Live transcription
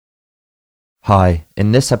Hi,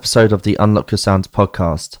 in this episode of the Unlock Your Sounds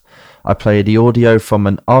podcast, I play the audio from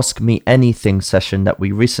an Ask Me Anything session that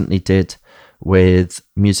we recently did with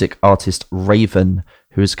music artist Raven,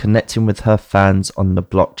 who is connecting with her fans on the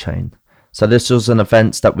blockchain. So this was an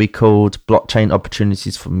event that we called Blockchain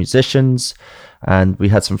Opportunities for Musicians, and we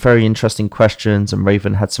had some very interesting questions, and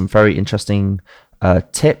Raven had some very interesting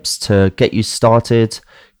tips to get you started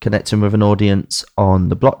connecting with an audience on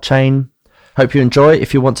the blockchain. Hope you enjoy.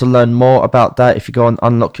 If you want to learn more about that, if you go on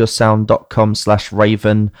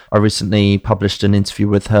unlockyoursound.com/Raven, I recently published an interview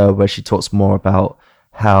with her where she talks more about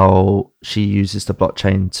how she uses the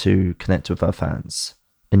blockchain to connect with her fans.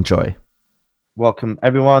 Enjoy. Welcome,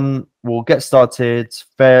 everyone. We'll get started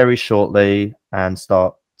very shortly and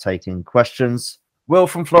start taking questions. Will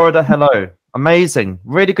from Florida, hello. Amazing.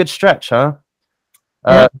 Really good stretch, huh?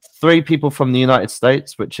 Yeah. 3 people from the United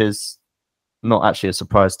States, which is not actually a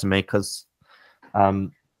surprise to me because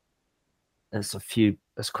there's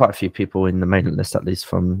quite a few people in the mailing list, at least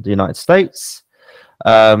from the United States.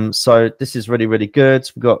 So this is really, really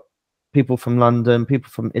good. We've got people from London, people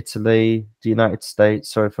from Italy, the United States.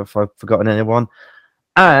 Sorry if I've forgotten anyone.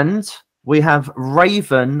 And we have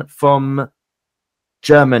Raven from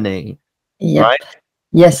Germany. Yep. Right?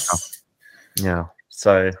 Yes. Yeah.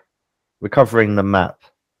 So we're covering the map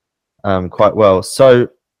quite well. So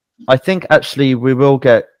I think actually we will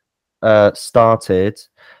get started.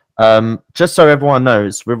 Just so everyone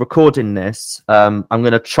knows, we're recording this. I'm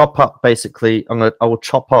going to chop up basically. I will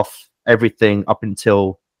chop off everything up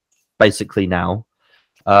until basically now.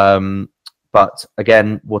 But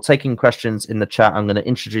again, we're taking questions in the chat. I'm going to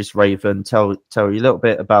introduce Raven, tell you a little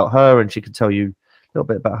bit about her, and she can tell you a little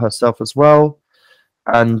bit about herself as well.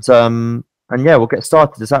 And yeah, we'll get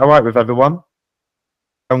started. Is that all right with everyone?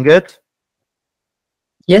 Sound good?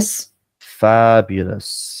 Yes.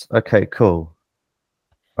 Fabulous. Okay, cool.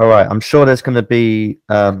 All right. I'm sure there's going to be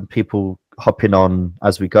people hopping on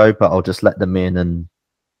as we go, but I'll just let them in and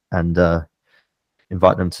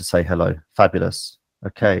invite them to say hello. Fabulous.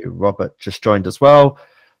 Okay, Robert just joined as well.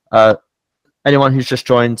 Anyone who's just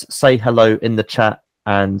joined, say hello in the chat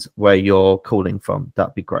and where you're calling from.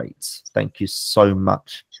 That'd be great. Thank you so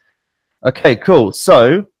much. Okay, cool.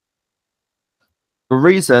 So the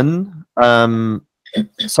reason,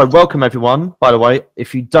 so welcome everyone. By the way,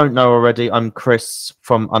 if you don't know already, I'm Chris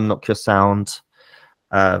from Unlock Your Sound,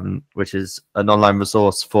 which is an online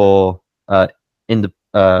resource for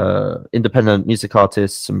independent music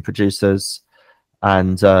artists and producers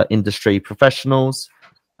and industry professionals.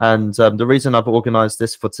 And the reason I've organized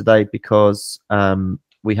this for today because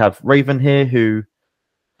we have Raven here, who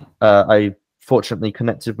I fortunately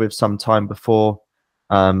connected with some time before.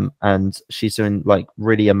 And she's doing like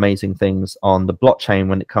really amazing things on the blockchain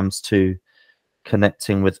when it comes to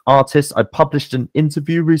connecting with artists. I published an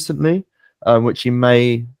interview recently, which you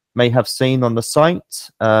may have seen on the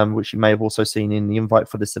site, which you may have also seen in the invite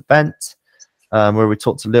for this event, where we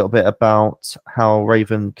talked a little bit about how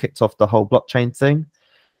Raven kicked off the whole blockchain thing.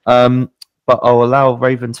 But I'll allow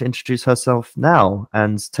Raven to introduce herself now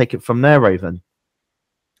and take it from there, Raven.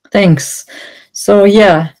 Thanks. So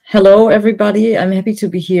yeah, hello everybody. I'm happy to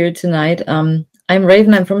be here tonight. I'm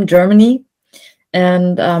Raven. I'm from Germany,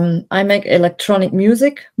 and I make electronic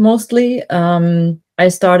music mostly. I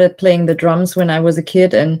started playing the drums when I was a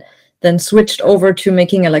kid, and then switched over to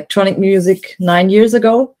making electronic music 9 years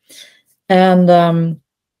ago. And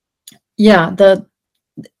yeah, the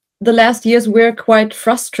last years were quite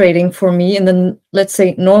frustrating for me in the, let's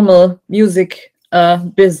say, normal music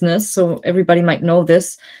business. So everybody might know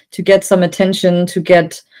this. To get some attention, to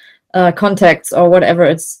get contacts or whatever,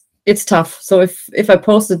 it's tough. So if I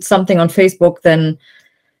posted something on Facebook, then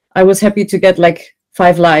I was happy to get like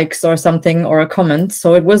 5 likes or something or a comment.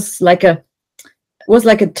 So it was like a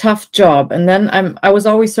tough job. And then I was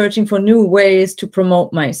always searching for new ways to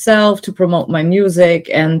promote myself, to promote my music.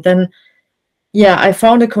 And then yeah, I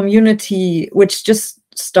found a community which just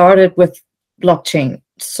started with blockchain.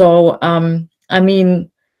 So I mean,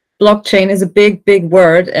 blockchain is a big, big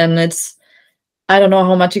word, and I don't know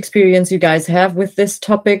how much experience you guys have with this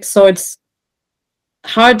topic, so it's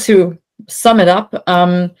hard to sum it up.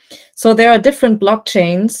 So there are different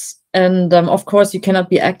blockchains, and of course you cannot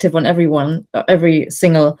be active on every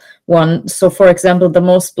single one. So for example, the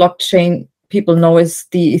most blockchain people know is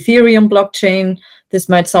the Ethereum blockchain. This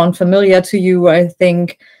might sound familiar to you, I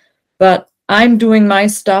think, but I'm doing my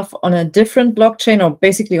stuff on a different blockchain, or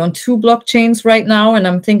basically on 2 blockchains right now, and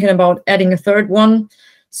I'm thinking about adding a 3rd one.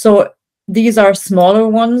 So these are smaller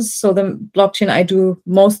ones. So the blockchain I do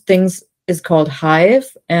most things is called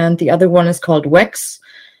Hive, and the other one is called Wex.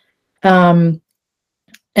 And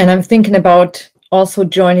I'm thinking about also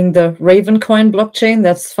joining the Ravencoin blockchain.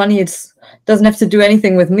 That's funny. It's doesn't have to do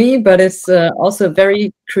anything with me, but it's also a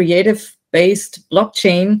very creative based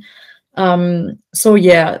blockchain. So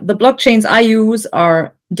yeah, the blockchains I use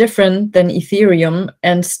are different than Ethereum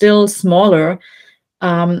and still smaller.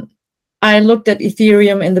 I looked at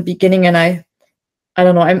Ethereum in the beginning, and I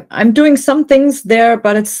don't know, I'm doing some things there,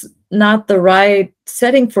 but it's not the right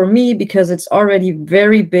setting for me because it's already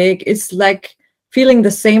very big. It's like feeling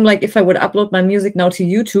the same like if I would upload my music now to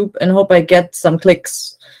YouTube and hope I get some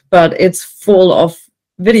clicks, but it's full of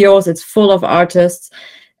videos, it's full of artists,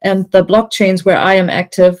 and the blockchains where I am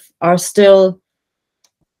active are still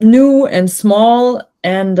new and small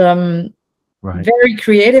and very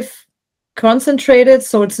creative, concentrated.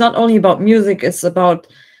 So it's not only about music, it's about,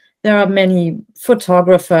 there are many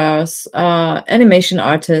photographers, animation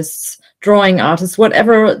artists, drawing artists,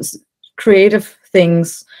 whatever creative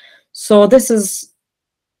things. So this is,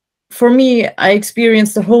 for me, I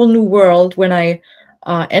experienced a whole new world when I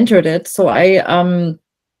entered it. So I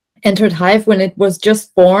entered Hive when it was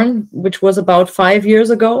just born, which was about 5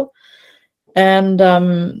 years ago.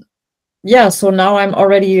 And yeah, so now I'm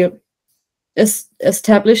already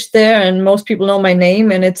established there, and most people know my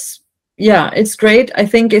name, and it's great. I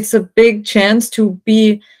think it's a big chance to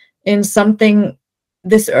be in something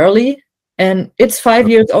this early, and it's 5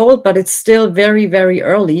 years old, but it's still very, very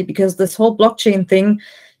early because this whole blockchain thing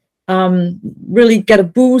really got a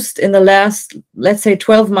boost in the last, let's say,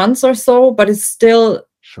 12 months or so, but it's still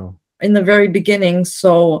in the very beginning.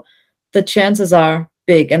 So the chances are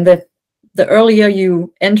big, and the earlier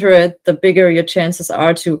you enter it, the bigger your chances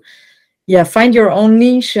are to find your own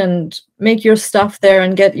niche and make your stuff there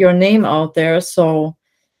and get your name out there. So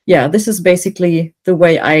yeah, this is basically the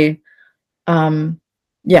way I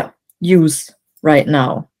use right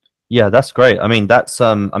now. Yeah, that's great. I mean, that's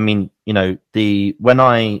I mean, you know,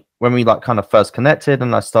 when we like kind of first connected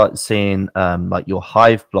and I started seeing like your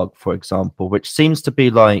Hive blog, for example, which seems to be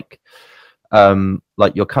like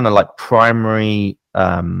your kind of like primary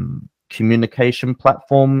communication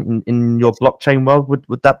platform in your blockchain world.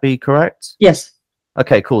 Would that be correct? Yes.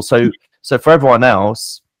 Okay, cool. So for everyone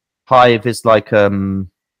else, Hive is like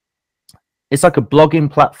it's like a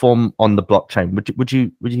blogging platform on the blockchain. Would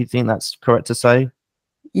you think that's correct to say?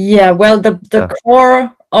 Yeah, well, the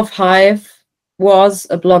core of Hive was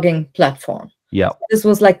a blogging platform. Yeah. So this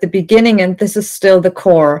was like the beginning, and this is still the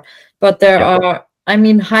core. But there are, I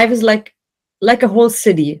mean, Hive is like a whole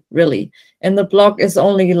city, really. And the blog is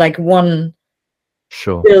only like one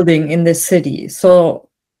building in this city. So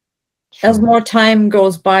as more time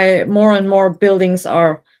goes by, more and more buildings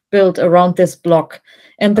are built around this block.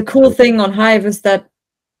 And the cool thing on Hive is that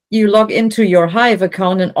you log into your Hive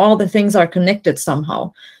account and all the things are connected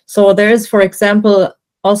somehow. So there is, for example,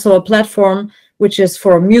 also a platform which is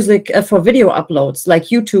for music, for video uploads, like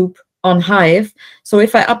YouTube on Hive. So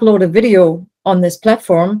if I upload a video on this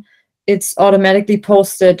platform, it's automatically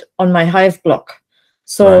posted on my Hive blog.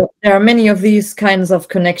 So there are many of these kinds of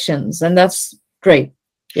connections, and that's great.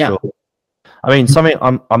 Yeah. Sure. I mean, something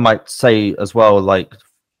I might say as well, like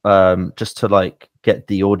just to like get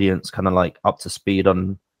the audience kind of like up to speed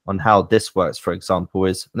on how this works, for example,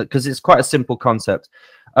 is because it's quite a simple concept.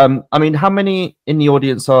 I mean, how many in the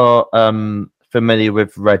audience are familiar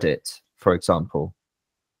with Reddit, for example?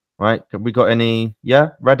 Right? Have we got any? Yeah,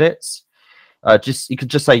 Reddits. Just you could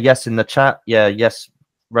just say yes in the chat. Yeah, yes,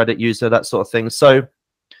 Reddit user, that sort of thing. So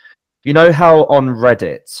you know how on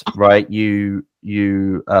Reddit, right?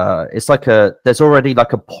 It's like there's already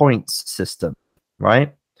like a points system,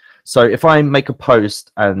 right? So if I make a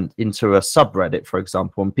post and into a subreddit, for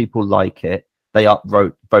example, and people like it, they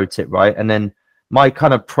vote it, right? And then my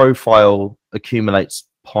kind of profile accumulates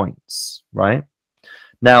points, right?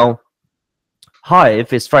 Now,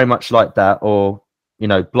 Hive is very much like that, or you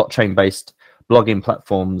know, blockchain-based blogging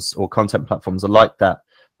platforms or content platforms are like that.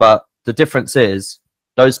 But the difference is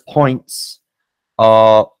those points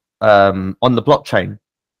are on the blockchain,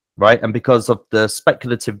 right? And because of the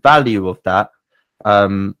speculative value of that,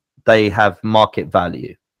 they have market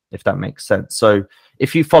value, if that makes sense. So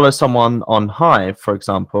if you follow someone on Hive, for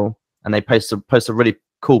example, and they post a really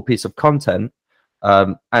cool piece of content,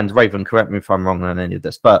 and Raven, correct me if I'm wrong on any of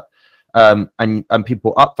this, but and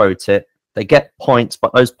people upvote it, they get points,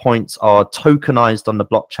 but those points are tokenized on the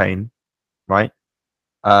blockchain, right?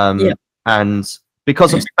 And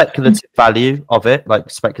because of speculative value of it,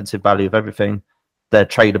 like speculative value of everything, they're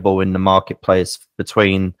tradable in the marketplace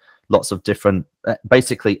between lots of different,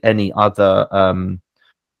 basically any other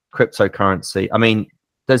cryptocurrency. I mean,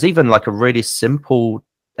 there's even like a really simple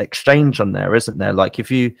exchange on there, isn't there? Like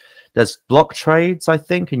there's block trades, I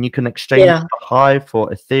think, and you can exchange Hive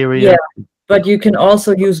for Ethereum. but you can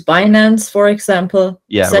also use Binance, for example.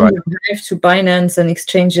 Yeah, Send right. your Hive to Binance and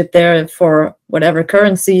exchange it there for whatever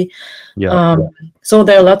currency. Yeah. So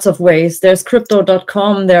there are lots of ways. There's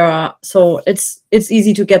crypto.com. So it's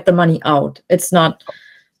easy to get the money out. It's not,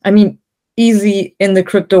 I mean, easy in the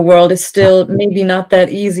crypto world is still maybe not that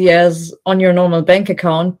easy as on your normal bank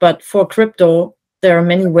account, but for crypto, there are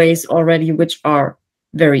many ways already which are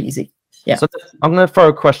very easy. Yeah. So I'm going to throw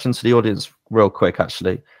a question to the audience real quick,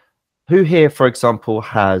 actually. Who here, for example,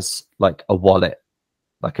 has like a wallet,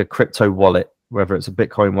 like a crypto wallet, whether it's a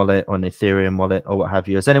Bitcoin wallet or an Ethereum wallet or what have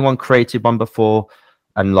you? Has anyone created one before?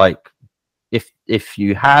 And like, if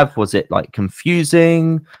you have, was it like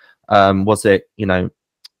confusing? Was it, you know,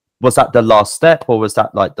 was that the last step, or was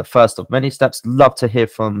that like the first of many steps? Love to hear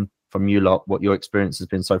from you lot what your experience has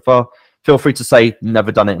been so far. Feel free to say,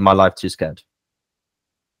 never done it in my life, too scared.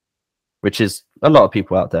 Which is a lot of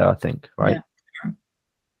people out there, I think, right? Yeah.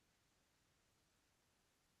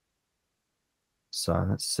 So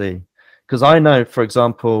let's see. Because I know, for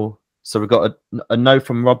example, so we've got a no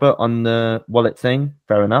from Robert on the wallet thing.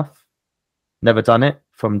 Fair enough. Never done it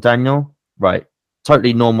from Daniel. Right.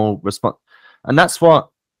 Totally normal response. And that's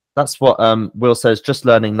what Will says, just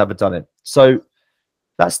learning, never done it. So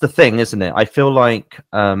that's the thing, isn't it? I feel like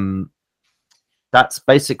that's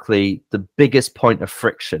basically the biggest point of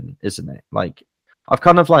friction, isn't it? Like I've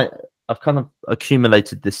kind of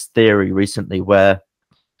accumulated this theory recently where,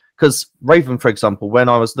 because Raven, for example, when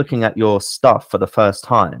I was looking at your stuff for the first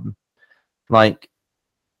time, like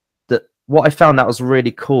what I found that was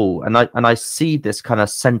really cool, and I see this kind of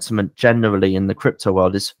sentiment generally in the crypto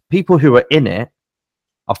world, is people who are in it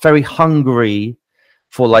are very hungry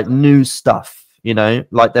for like new stuff, you know,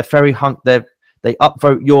 like they're very they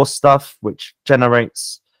upvote your stuff, which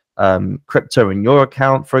generates crypto in your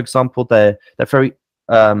account, for example. They're very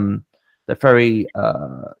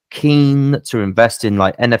keen to invest in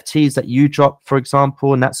like NFTs that you drop, for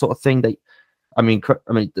example, and that sort of thing. I mean,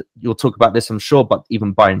 you'll talk about this, I'm sure, but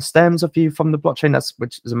even buying stems of you from the blockchain,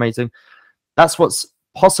 which is amazing. That's what's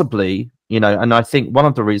possibly, you know, and I think one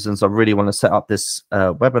of the reasons I really want to set up this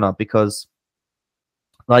webinar, because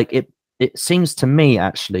like it seems to me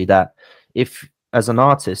actually that if, as an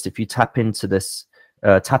artist, if you tap into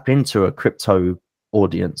a crypto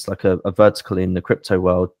audience, like a vertical in the crypto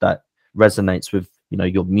world that resonates with, you know,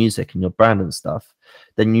 your music and your brand and stuff,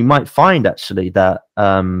 then you might find actually that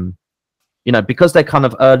you know, because they're kind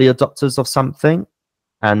of early adopters of something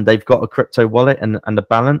and they've got a crypto wallet and a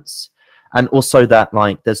balance, and also that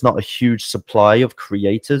like there's not a huge supply of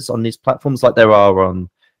creators on these platforms like there are on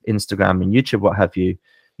Instagram and YouTube, what have you.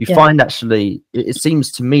 You find actually it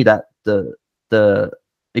seems to me that the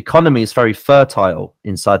economy is very fertile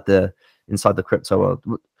inside the crypto world.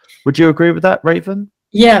 Would you agree with that, Raven?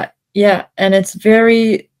 Yeah, and it's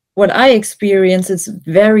what I experience is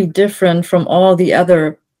very different from all the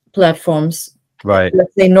other platforms, right?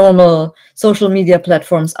 Let's say normal social media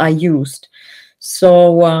platforms I used.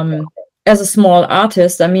 So as a small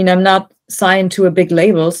artist, I mean, I'm not signed to a big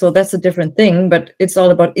label, so that's a different thing, but it's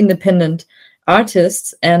all about independent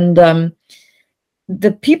artists. And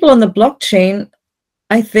the people on the blockchain,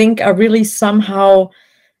 I think, are really somehow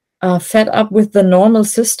fed up with the normal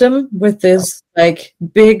system, with this like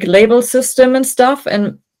big label system and stuff,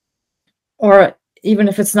 or even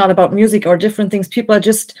if it's not about music or different things, people are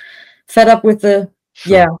just fed up with the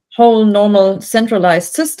whole normal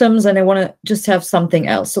centralized systems, and they want to just have something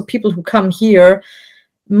else. So people who come here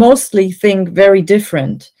mostly think very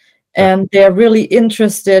different, and they're really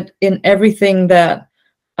interested in everything that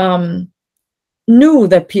new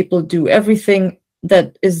that people do, everything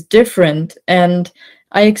that is different. And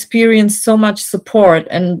I experienced so much support,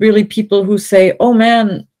 and really people who say, oh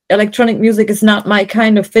man, electronic music is not my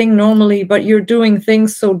kind of thing normally, but you're doing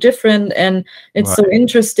things so different and it's so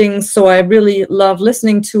interesting. So I really love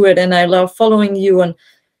listening to it, and I love following you and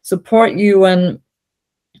support you. And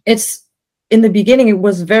it's, in the beginning, it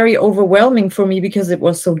was very overwhelming for me because it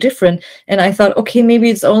was so different. And I thought, okay, maybe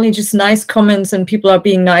it's only just nice comments and people are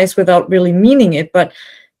being nice without really meaning it. But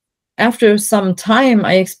after some time,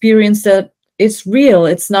 I experienced that it's real.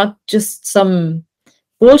 It's not just some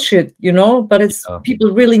bullshit, you know, but it's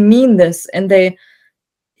people really mean this, and they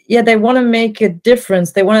want to make a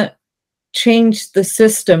difference. They want to change the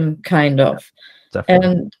system, kind of. Definitely.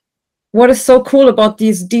 And what is so cool about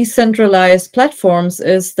these decentralized platforms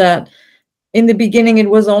is that in the beginning it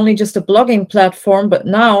was only just a blogging platform, but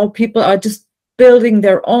now people are just building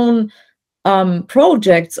their own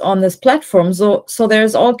projects on this platform. So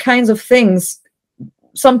there's all kinds of things.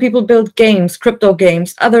 Some people build games, crypto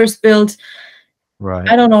games. Others build,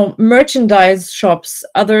 I don't know, merchandise shops.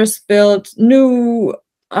 Others build new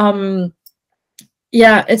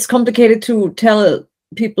yeah, it's complicated to tell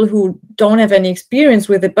people who don't have any experience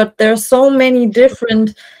with it, but there are so many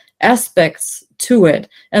different aspects to it.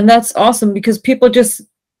 And that's awesome because people just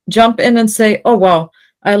jump in and say, oh, wow,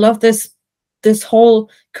 I love this whole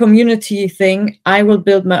community thing. I will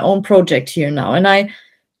build my own project here now. And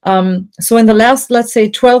so in the last, let's say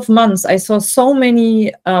 12 months, I saw so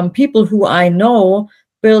many people who I know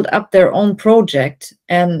build up their own project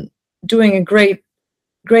and doing a great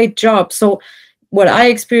job. So what I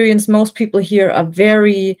experience, most people here are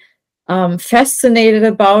very fascinated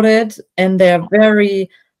about it, and they're very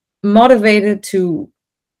motivated to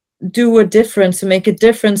do a difference, to make a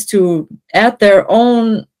difference, to add their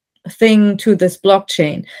own thing to this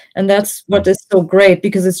blockchain. And that's what is so great,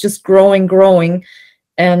 because it's just growing.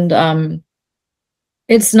 And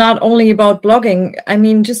it's not only about blogging. I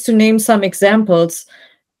mean, just to name some examples,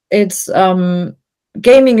 it's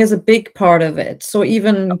gaming is a big part of it. So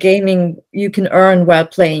even gaming, you can earn while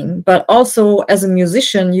playing, but also as a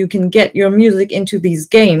musician, you can get your music into these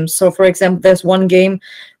games. So for example, there's one game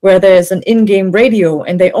where there's an in-game radio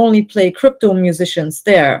and they only play crypto musicians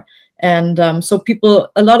there. And so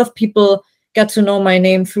a lot of people get to know my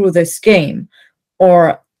name through this game.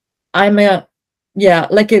 Or I'm a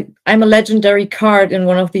legendary card in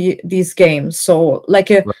one of these games. So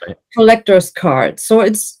like a collector's card. So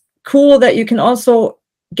it's cool that you can also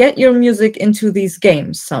get your music into these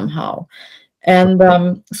games somehow. And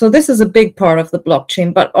so this is a big part of the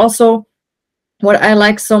blockchain. But also what I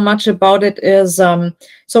like so much about it is,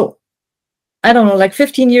 so I don't know, like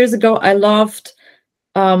 15 years ago, I loved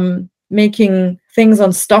making things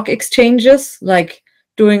on stock exchanges, like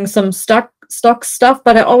doing some stock stuff.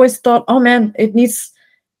 But I always thought, oh man, it needs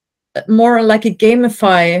more like a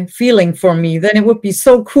gamify feeling for me. Then it would be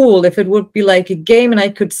so cool if it would be like a game and I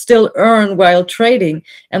could still earn while trading.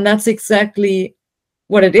 And that's exactly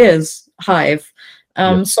what it is, Hive.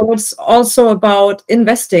 So it's also about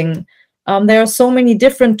investing. There are so many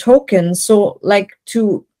different tokens. So like,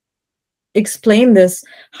 to explain this,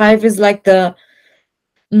 Hive is like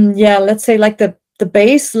let's say like the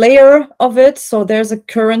base layer of it. So there's a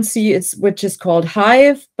currency which is called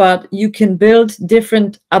Hive, but you can build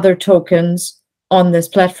different other tokens on this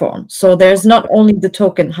platform. So there's not only the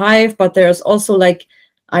token Hive, but there's also like,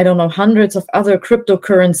 I don't know, hundreds of other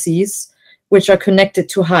cryptocurrencies which are connected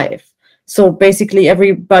to Hive. So basically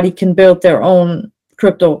everybody can build their own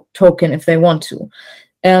crypto token if they want to.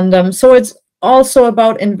 And so it's also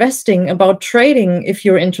about investing, about trading if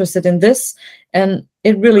you're interested in this. And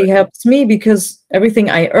it really helps me because everything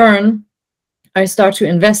I earn, I start to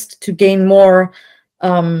invest to gain more,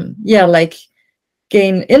 gain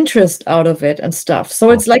interest out of it and stuff. So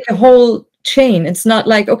it's like a whole chain. It's not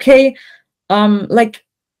like, okay, like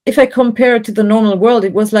if I compare it to the normal world,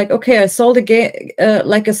 it was like, okay, I sold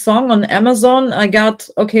like a song on Amazon. I got,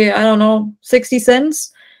 okay, I don't know, 60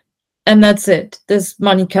 cents. And that's it. This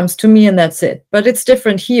money comes to me and that's it. But it's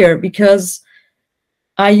different here because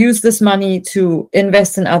I use this money to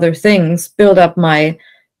invest in other things, build up my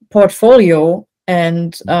portfolio,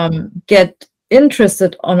 and get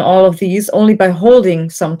interested on all of these. Only by holding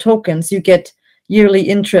some tokens, you get yearly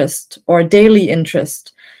interest or daily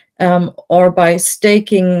interest, or by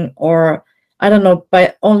staking, or I don't know,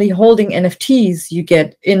 by only holding NFTs, you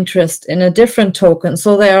get interest in a different token.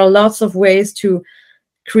 So there are lots of ways to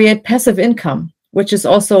create passive income, which is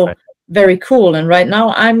also very cool. And right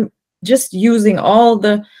now I'm just using all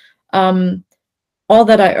that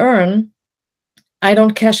I earn. I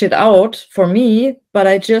don't cash it out for me, but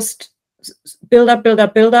I just build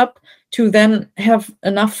up to then have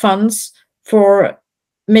enough funds for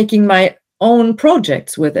making my own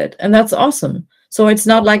projects with it. And that's awesome. So it's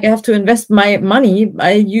not like I have to invest my money.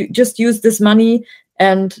 I just use this money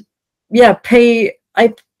and I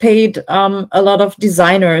paid a lot of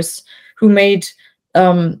designers who made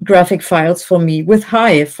graphic files for me with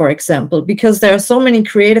Hive, for example, because there are so many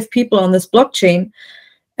creative people on this blockchain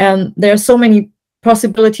and there are so many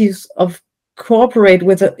possibilities of cooperate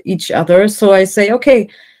with each other. So I say, okay,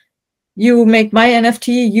 you make my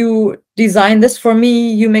NFT, you design this for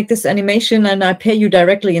me, you make this animation, and I pay you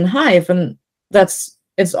directly in Hive. And it's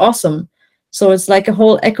awesome. So it's like a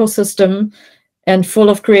whole ecosystem and full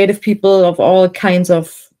of creative people of all kinds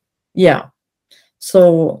of,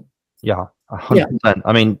 So 100%.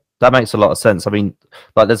 I mean, that makes a lot of sense. I mean,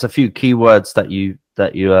 like there's a few keywords that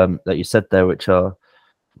you said there, which are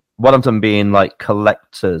one of them being like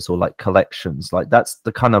collectors or like collections. Like that's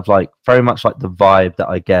the kind of like very much like the vibe that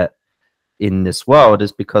I get in this world,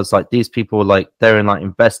 is because like these people, like they're in like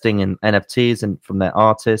investing in NFTs and from their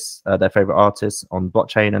artists, their favorite artists on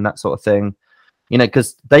blockchain and that sort of thing. you know,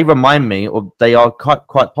 because they remind me, or they are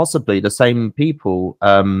quite possibly the same people.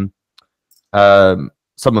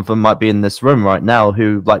 Some of them might be in this room right now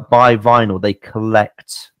who like buy vinyl. They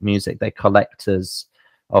collect music. They're collectors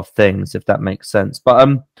of things, if that makes sense. But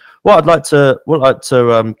what I'd like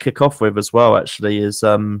to kick off with as well, actually, is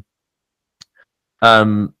you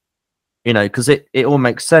know, because it all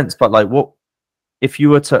makes sense. But like, what if you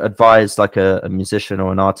were to advise like a musician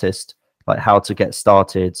or an artist like how to get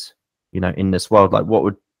started, you know, in this world? Like, what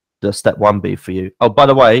would the step one be for you? Oh, by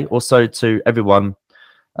the way, also to everyone,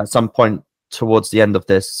 at some point towards the end of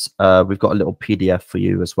this, we've got a little PDF for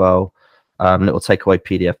you as well, little takeaway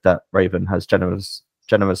PDF that Raven has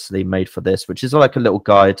generously made for this, which is like a little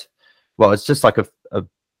guide. Well, it's just like a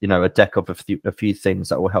you know, a deck of a few things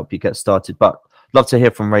that will help you get started. But love to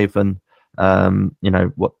hear from Raven, you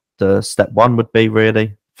know, what the step one would be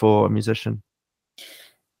really for a musician.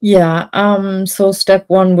 Yeah, so step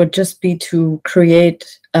one would just be to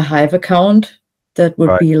create a Hive account. That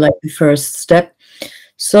would be like the first step.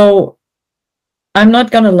 So I'm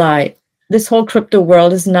not gonna lie, this whole crypto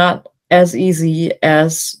world is not as easy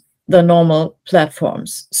as the normal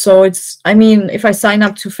platforms. So it's, I mean, if I sign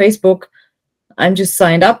up to Facebook, I'm just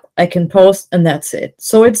signed up, I can post, and that's it.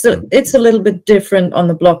 So it's a little bit different on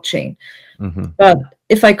the blockchain. But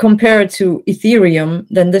if I compare it to Ethereum,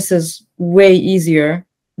 then this is way easier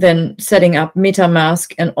than setting up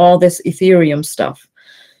MetaMask and all this Ethereum stuff.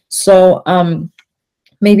 So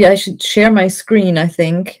maybe I should share my screen, I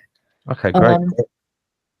think. Okay, great.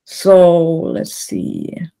 So let's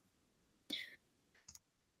see.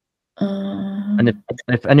 And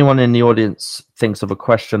if anyone in the audience thinks of a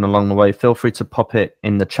question along the way, feel free to pop it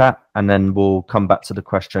in the chat, and then we'll come back to the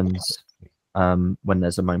questions when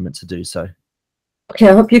there's a moment to do so. Okay,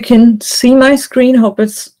 I hope you can see my screen. Hope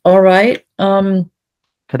it's all right. Can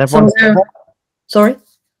everyone? Sorry?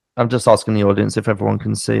 I'm just asking the audience if everyone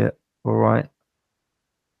can see it. All right.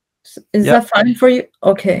 Is that fine for you?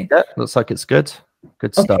 Okay. Yeah, looks like it's good.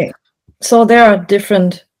 Good stuff. Okay. So there are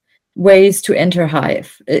different ways to enter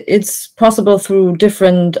Hive. It's possible through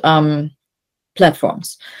different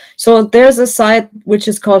platforms. So there's a site which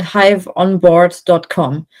is called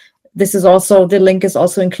hiveonboard.com. This is also, the link is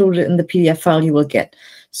also included in the PDF file you will get.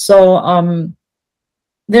 So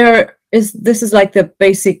this is like the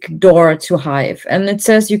basic door to Hive, and it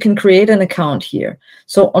says you can create an account here.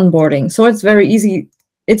 So onboarding. So it's very easy.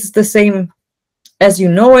 It's the same as you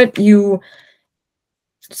know it. You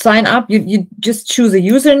sign up, you just choose a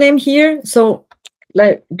username here. So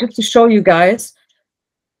like, just to show you guys,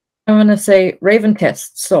 I'm gonna say Raven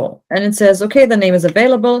Test. So, and it says, okay, the name is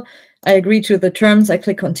available. I agree to the terms. I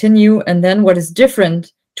click continue. And then what is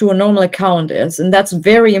different to a normal account is, and that's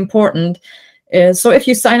very important, is so if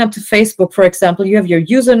you sign up to Facebook, for example, you have your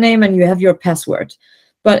username and you have your password.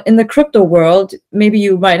 But in the crypto world, maybe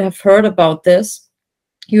you might have heard about this.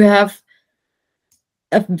 You have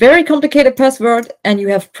a very complicated password and you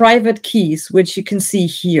have private keys, which you can see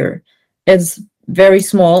here. It's very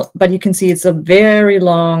small, but you can see it's a very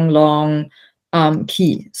long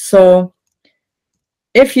key. So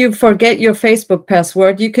if you forget your Facebook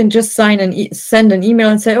password, you can just send an email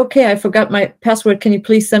and say, okay, I forgot my password. Can you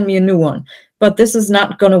please send me a new one? But this is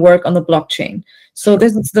not going to work on the blockchain. So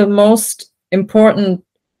this is the most important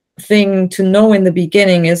thing to know in the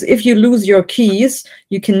beginning, is if you lose your keys,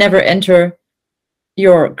 you can never enter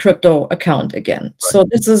your crypto account again. Right. So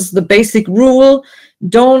this is the basic rule.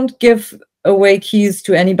 Don't give away keys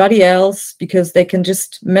to anybody else, because they can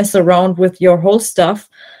just mess around with your whole stuff,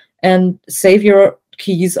 and save your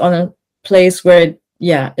keys on a place where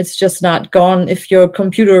it's just not gone. If your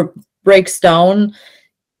computer breaks down,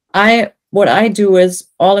 what I do is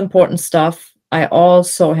all important stuff I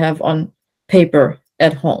also have on paper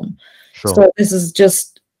at home. Sure. So this is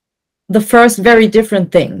just the first very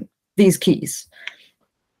different thing, these keys.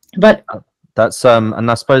 But that's and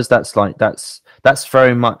I suppose that's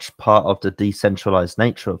very much part of the decentralized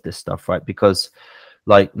nature of this stuff, right? Because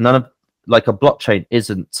like a blockchain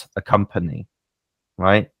isn't a company,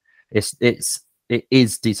 right? It's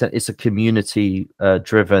a community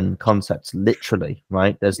driven concept, literally,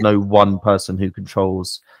 right? There's no one person who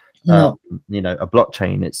controls a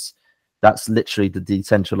blockchain. That's literally the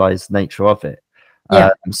decentralized nature of it.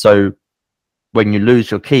 So when you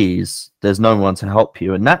lose your keys, there's no one to help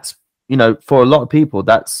you, and that's, for a lot of people,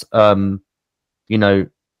 that's for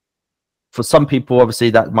some people, obviously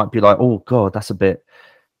that might be like, oh god, that's a bit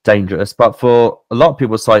dangerous, but for a lot of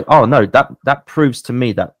people it's like, oh no, that proves to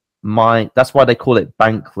me that that's why they call it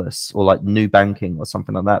bankless, or like new banking or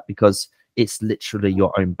something like that, because it's literally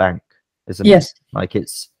your own bank, isn't it? Like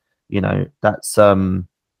it's, that's for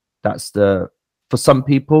some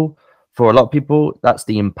people, for a lot of people, that's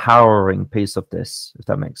the empowering piece of this, if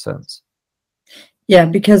that makes sense. Yeah,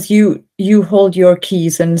 because you hold your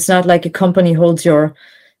keys, and it's not like a company holds your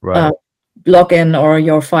Right. login or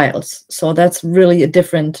your files. So that's really a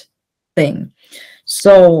different thing.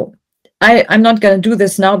 So I'm not going to do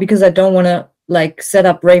this now because I don't want to like set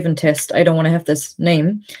up Raven Test. I don't want to have this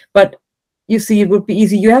name, but you see, it would be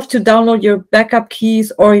easy. You have to download your backup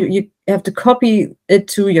keys, or you have to copy it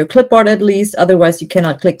to your clipboard at least. Otherwise, you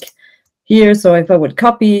cannot click here. So if I would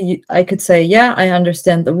copy, I could say, yeah, I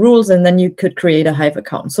understand the rules, and then you could create a Hive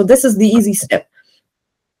account. So this is the easy step.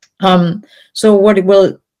 So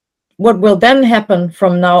what will then happen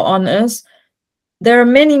from now on is there are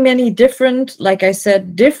many different, like I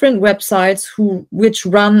said, different websites which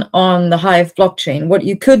run on the Hive blockchain. What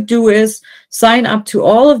you could do is sign up to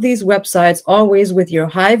all of these websites always with your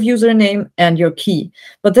Hive username and your key.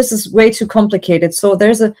 But this is way too complicated. So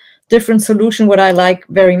there's a different solution. What I like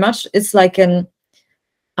very much, it's like you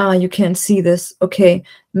can't see this. Okay,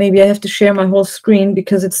 maybe I have to share my whole screen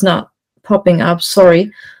because it's not popping up.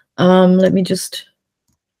 Sorry. Let me just.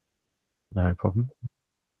 No problem.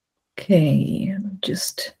 Okay,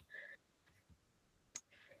 just.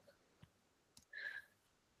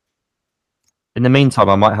 In the meantime,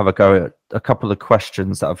 I might have a go at a couple of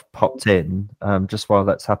questions that have popped in just while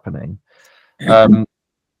that's happening.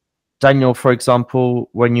 Daniel, for example,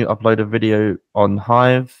 when you upload a video on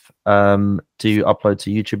Hive, do you upload to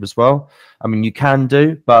YouTube as well? I mean, you can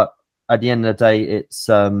do, but at the end of the day, it's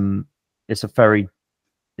a very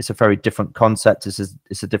different concept.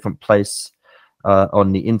 It's a different place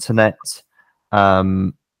on the internet.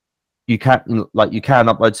 You can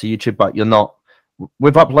upload to YouTube, but you're not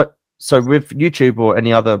with upload. So with YouTube or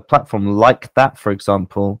any other platform like that, for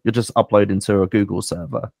example, you're just uploading to a Google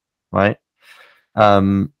server, right?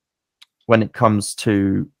 When it comes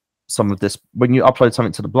to some of this, when you upload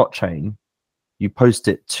something to the blockchain, you post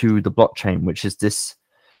it to the blockchain, which is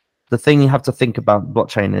the thing you have to think about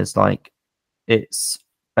blockchain is like, it's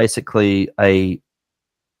basically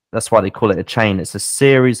that's why they call it a chain. It's a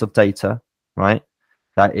series of data, right?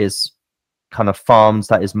 That is kind of farms,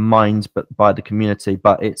 that is mined by the community,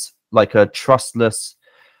 but it's like a trustless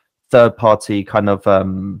third party kind of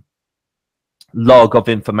log of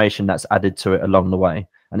information that's added to it along the way.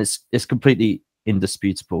 And it's completely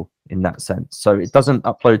indisputable in that sense. So it doesn't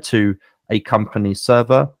upload to a company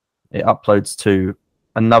server. It uploads to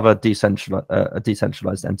another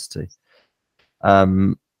decentralized entity.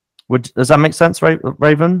 Does that make sense,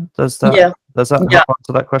 Raven? Does that help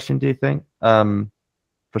answer that question, do you think?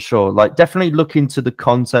 For sure. Like, definitely look into the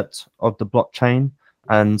concept of the blockchain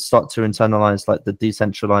and start to internalize like the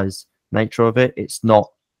decentralized nature of it. It's not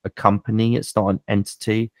a company, it's not an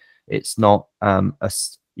entity, it's not a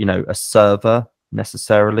server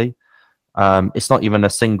necessarily. It's not even a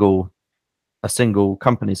single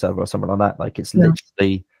company server or something like that. Like, it's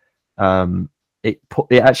literally it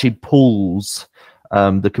actually pulls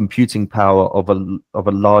the computing power of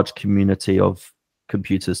a large community of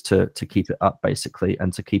computers to keep it up, basically,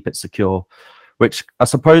 and to keep it secure, which I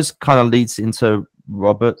suppose kind of leads into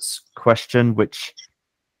Robert's question, which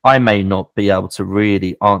I may not be able to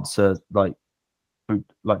really answer like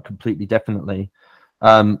completely definitely,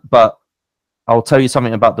 but I'll tell you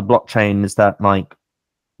something about the blockchain is that, like,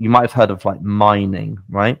 you might have heard of like mining,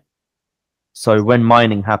 right? So when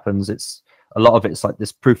mining happens, a lot of it's like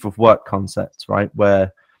this proof of work concept, right?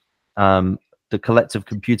 Where the collective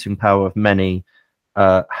computing power of many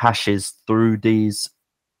hashes through these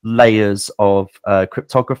layers of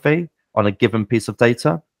cryptography on a given piece of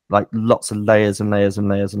data, like lots of layers and layers and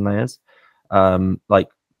layers and layers, like,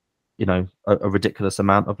 you know, a ridiculous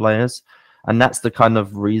amount of layers. And that's the kind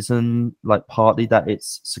of reason, like, partly that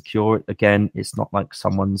it's secure. Again, it's not like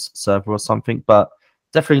someone's server or something, but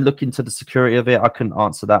definitely look into the security of it. I couldn't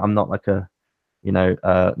answer that. I'm not like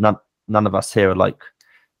none of us here are like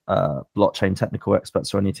blockchain technical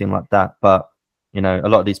experts or anything like that. But, you know, a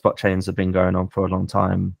lot of these blockchains have been going on for a long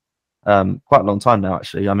time, quite a long time now,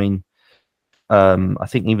 actually. I mean, I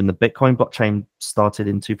think even the Bitcoin blockchain started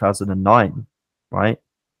in 2009, right?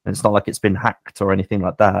 And it's not like it's been hacked or anything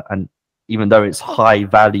like that. And even though it's high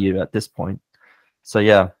value at this point. So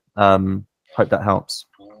yeah, hope that helps.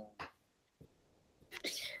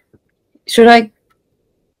 Should I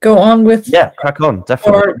go on with? Yeah, crack on,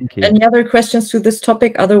 definitely. Or any other questions to this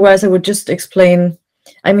topic? Otherwise, I would just explain.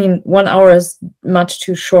 I mean, 1 hour is much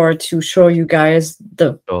too short to show you guys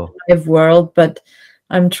the live world, but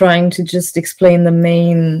I'm trying to just explain the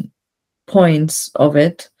main points of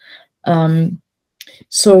it.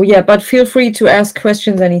 So yeah, but feel free to ask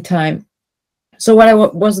questions anytime. So what I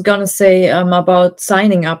was gonna say about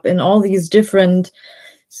signing up in all these different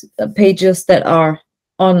pages that are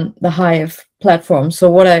on the Hive platform. So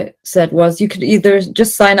what I said was you could either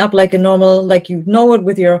just sign up like a normal, like you know it,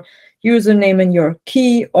 with your username and your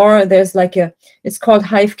key, or there's like it's called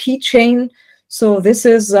Hive Keychain. So this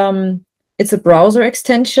is it's a browser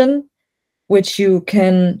extension which you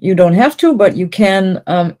don't have to, but you can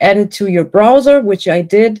add it to your browser, which I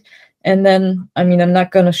did. And then, I mean, I'm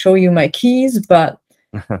not going to show you my keys, but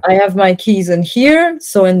I have my keys in here.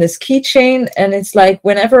 So in this keychain, and it's like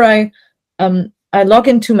whenever I log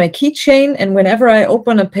into my keychain, and whenever I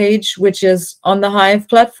open a page which is on the Hive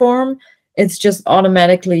platform, it's just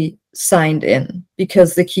automatically signed in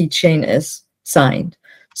because the keychain is signed.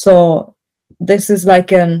 So this is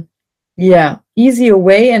like an easier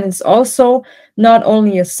way, and it's also not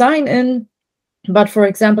only a sign in, but for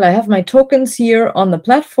example, I have my tokens here on the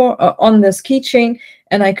platform on this keychain,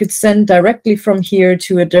 and I could send directly from here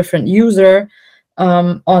to a different user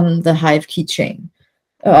on the Hive keychain,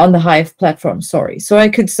 on the Hive platform. Sorry, so I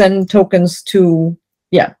could send tokens to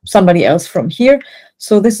somebody else from here.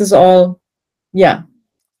 So this is all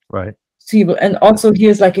right. seeable, and also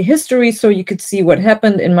here's like a history, so you could see what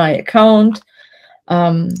happened in my account.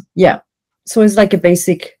 So it's like a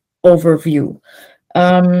basic overview.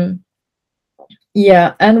 And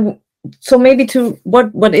so maybe to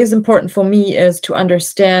what is important for me is to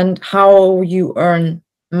understand how you earn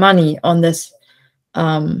money on this,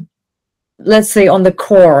 let's say on the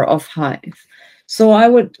core of Hive. So I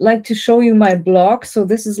would like to show you my blog. So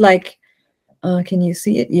this is like, can you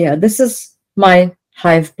see it? Yeah, this is my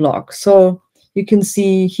Hive blog. So you can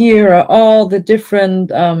see here are all the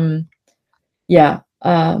different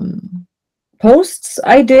posts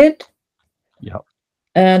I did. Yeah.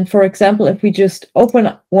 And for example, if we just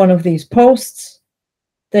open one of these posts,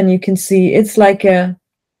 then you can see it's like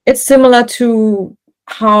it's similar to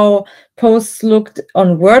how posts looked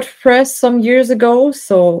on WordPress some years ago.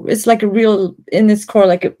 So it's like a real, in its core,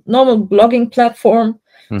 like a normal blogging platform.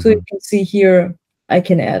 Mm-hmm. So you can see here, I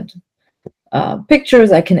can add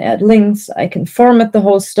pictures, I can add links, I can format the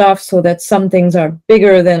whole stuff so that some things are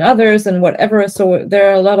bigger than others and whatever. So there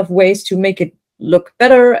are a lot of ways to make it look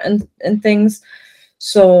better and things.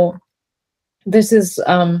 So this is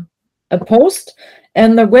a post,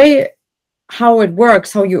 and the way how it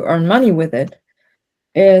works, how you earn money with it,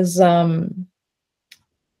 is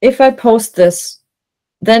if I post this,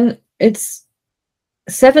 then it's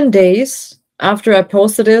 7 days after I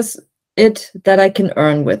posted it that I can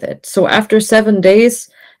earn with it. So after 7 days,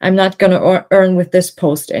 I'm not going to earn with this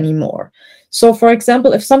post anymore. So for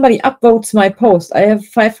example, if somebody upvotes my post, I have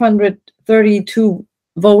 532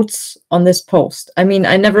 votes on this post. I mean,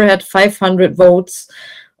 I never had 500 votes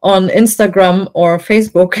on Instagram or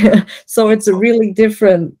Facebook. So it's a really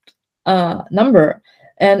different number.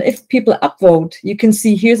 And if people upvote, you can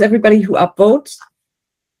see here's everybody who upvotes.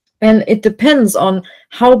 And it depends on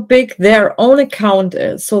how big their own account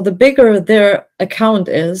is. So the bigger their account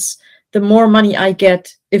is, the more money I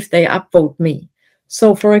get if they upvote me.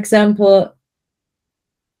 So for example,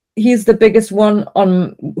 he's the biggest one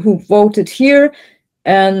on who voted here,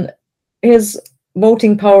 and his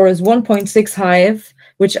voting power is 1.6 Hive,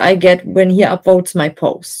 which I get when he upvotes my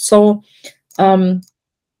post. So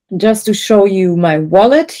just to show you my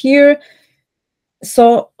wallet here.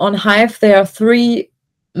 So on Hive, there are three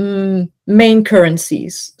main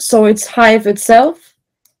currencies. So it's Hive itself,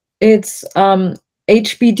 it's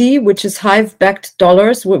HBD, which is Hive-backed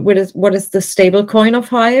dollars, what is the stable coin of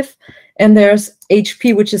Hive, and there's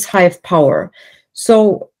HP, which is Hive power.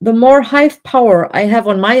 So the more Hive power I have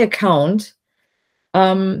on my account,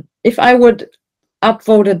 if I would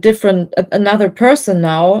upvote another person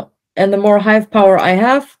now, and the more Hive power I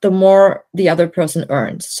have, the more the other person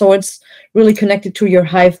earns. So it's really connected to your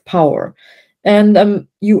Hive power. And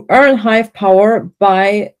you earn Hive power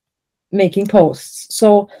by making posts.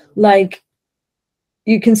 So like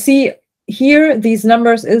you can see here, these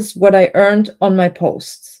numbers is what I earned on my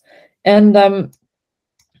posts. And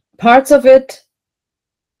parts of it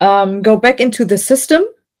go back into the system,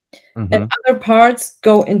 and other parts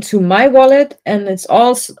go into my wallet. And it's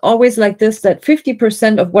always like this, that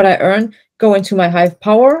 50% of what I earn go into my Hive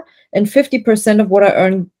power, and 50% of what I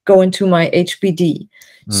earn go into my HBD.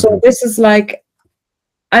 So this is like,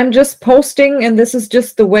 I'm just posting, and this is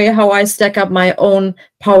just the way how I stack up my own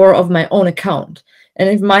power of my own account. And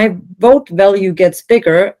if my vote value gets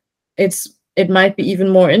bigger, it might be even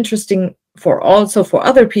more interesting for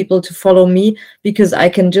other people to follow me, because I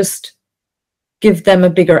can just give them a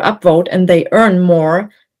bigger upvote and they earn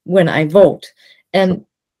more when I vote. And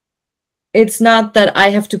it's not that I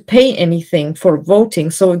have to pay anything for voting.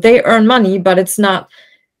 So they earn money, but it's not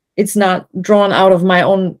it's not drawn out of my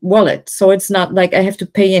own wallet. So it's not like I have to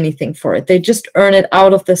pay anything for it. They just earn it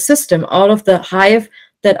out of the system, out of the Hive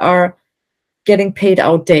that are getting paid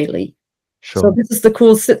out daily. Sure. So this is the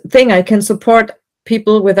cool thing. I can support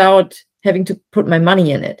people without having to put my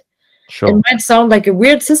money in it. Sure. It might sound like a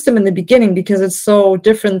weird system in the beginning because it's so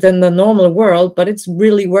different than the normal world, but it's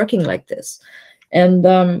really working like this.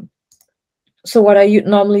 And so what I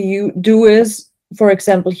normally do is, for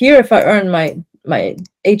example, here, if I earn my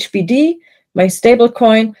HBD, my stable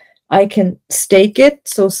coin, I can stake it.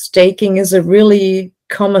 So staking is a really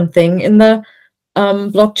common thing in the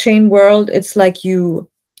blockchain world. It's like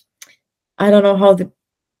I don't know how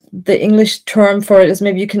the English term for it is.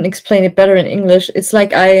 Maybe you can explain it better in English. It's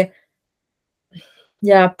like I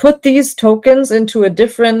put these tokens into a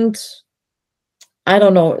different, I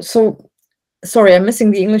don't know. So sorry, I'm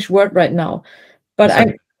missing the English word right now. But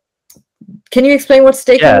can you explain what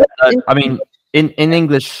staking is? I mean, in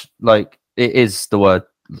English, like, it is the word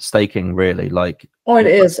staking, really. Like, oh, it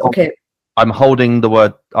is. Okay. I'm holding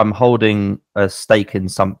a stake in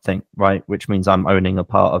something, right? Which means I'm owning a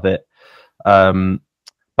part of it.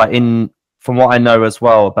 But from what I know as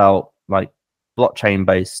well about like blockchain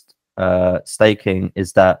based staking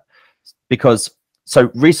is that because so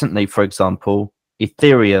recently, for example,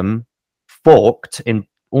 Ethereum forked in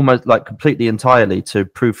almost like completely entirely to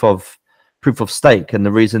proof of stake, and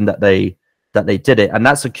the reason that they did it, and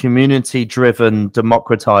that's a community driven,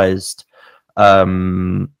 democratized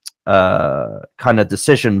kind of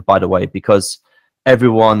decision, by the way, because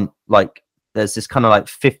everyone, like, there's this kind of like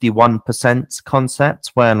 51%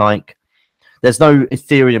 concept where like there's no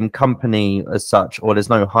Ethereum company as such, or there's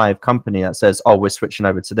no Hive company that says, oh, we're switching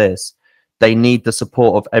over to this. They need the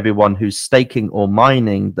support of everyone who's staking or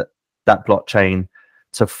mining that blockchain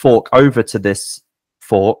to fork over to this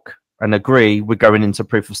fork and agree we're going into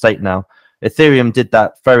proof of stake now. Ethereum did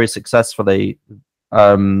that very successfully,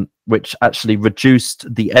 which actually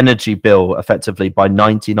reduced the energy bill effectively by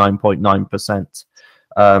 99.9%.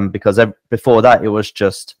 Because before that, it was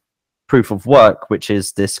just proof of work, which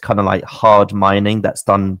is this kind of like hard mining that's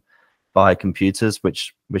done by computers,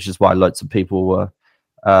 which is why lots of people were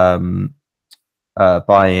buying,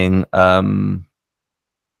 like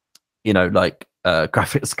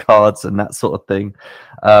graphics cards and that sort of thing.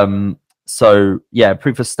 So yeah,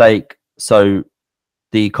 proof of stake. So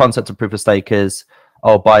the concept of proof of stake is,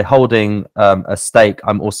 by holding a stake,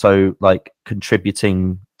 I'm also like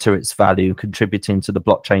contributing to its value, contributing to the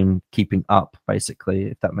blockchain keeping up, basically,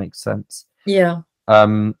 if that makes sense. Yeah.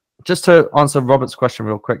 Just to answer Robert's question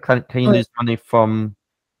real quick, can you lose money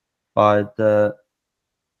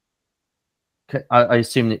I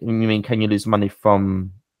assume that you mean, can you lose money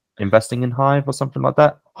from investing in Hive or something like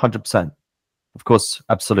that? 100%. Of course,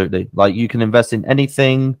 absolutely. Like, you can invest in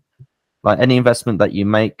anything, like any investment that you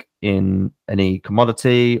make in any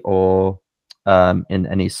commodity or in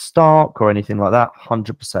any stock or anything like that,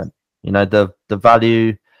 100%. The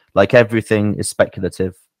value, like everything, is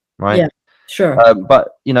speculative, right? Yeah, sure. But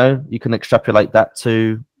you can extrapolate that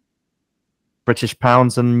to British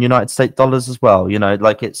pounds and United States dollars as well.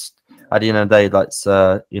 Like, it's at the end of the day, that's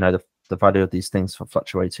the value of these things are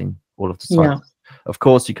fluctuating all of the time. Yeah. Of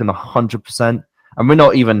course, you can 100%, and we're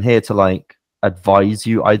not even here to like advise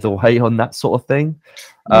you either way on that sort of thing.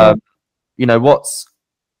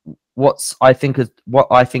 What I think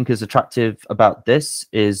is attractive about this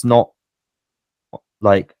is not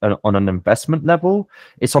like on an investment level,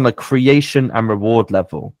 it's on a creation and reward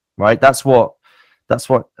level, right? That's what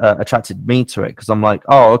attracted me to it, because I'm like,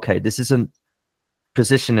 oh, okay, this isn't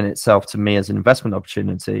positioning itself to me as an investment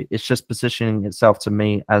opportunity, it's just positioning itself to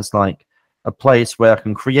me as like a place where I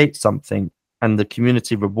can create something and the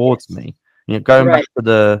community rewards me. Going back to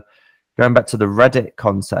the Reddit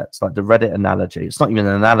concepts, like the Reddit analogy, it's not even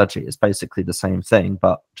an analogy, it's basically the same thing,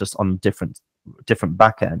 but just on different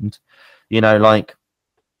back end. Like,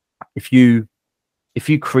 if you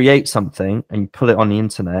create something and you put it on the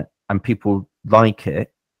internet and people like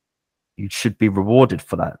it, you should be rewarded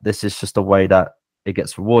for that. This is just a way that it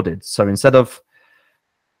gets rewarded. So instead of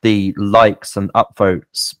the likes and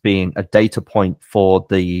upvotes being a data point for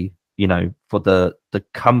the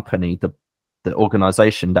company, the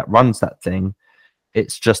organization that runs that thing,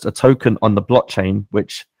 it's just a token on the blockchain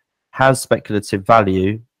which has speculative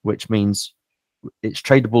value, which means it's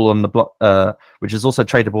tradable on the block, which is also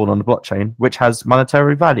tradable on the blockchain, which has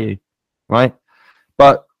monetary value, right?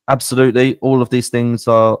 But absolutely, all of these things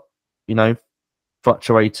are,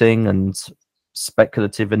 fluctuating and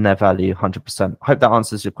speculative in their value, 100%. I hope that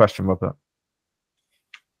answers your question, Robert.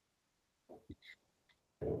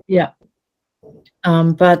 Yeah.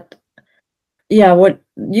 But yeah, what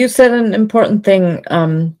you said an important thing,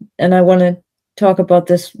 and I want to talk about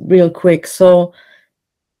this real quick. So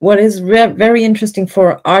what is very interesting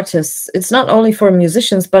for artists, it's not only for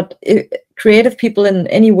musicians, but creative people in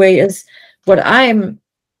any way, is what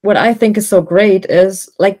I think is so great is,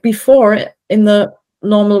 like, before, in the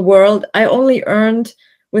normal world, I only earned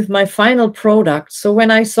with my final product. So when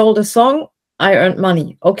I sold a song, I earned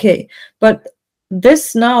money. Okay. But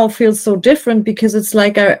this now feels so different, because it's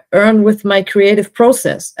like I earn with my creative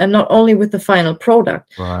process and not only with the final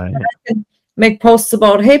product. Right. I can make posts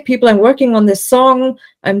about, hey, people, I'm working on this song.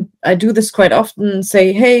 I do this quite often,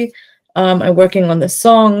 say, hey, I'm working on this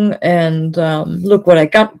song, and look what I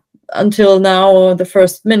got until now, the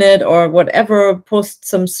first minute or whatever, post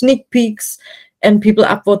some sneak peeks, and people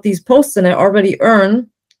upvote these posts, and I already earn,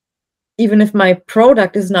 even if my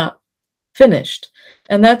product is not finished.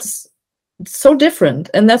 And that's so different,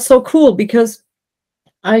 and that's so cool, because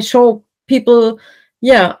I show people,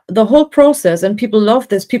 the whole process, and people love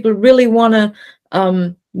this. People really want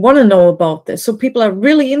to know about this. So people are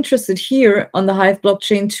really interested here on the Hive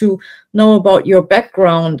blockchain to know about your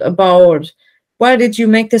background, about why did you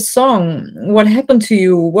make this song, what happened to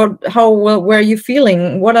you, where are you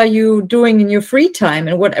feeling, what are you doing in your free time,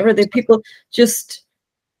 and whatever. The people just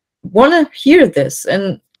want to hear this,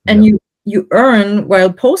 and you earn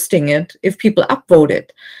while posting it if people upvote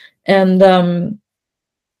it. And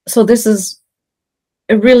so this is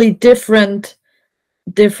a really different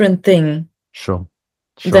thing Sure.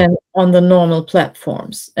 than on the normal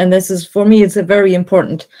platforms. And this is, for me, it's a very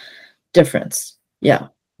important difference. Yeah.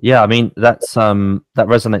 Yeah, I mean, that's that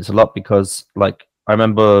resonates a lot, because, like, I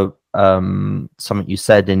remember something you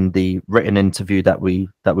said in the written interview that we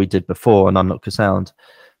did before on Unlock Your Sound.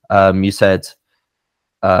 You said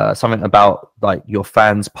something about, like, your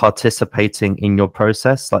fans participating in your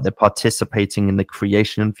process, like they're participating in the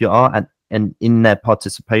creation of your art, and in their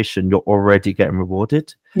participation, you're already getting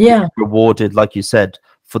rewarded. Yeah. You're rewarded, like you said,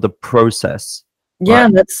 for the process. Yeah,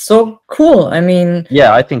 right? that's so cool. I mean,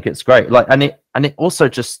 yeah, I think it's great. Like, and it also,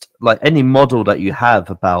 just like any model that you have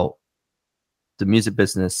about the music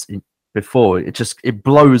business before, it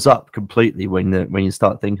blows up completely when you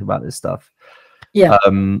start thinking about this stuff. Yeah.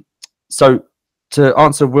 So to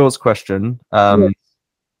answer Will's question, as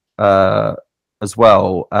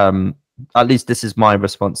well, at least this is my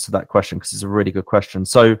response to that question, because it's a really good question.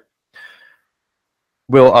 So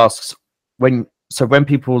Will asks, when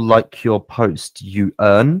people like your post, you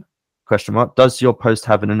earn ? Does your post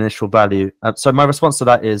have an initial value? So my response to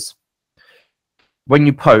that is, when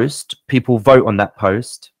you post, people vote on that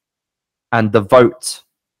post, and the vote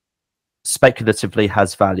speculatively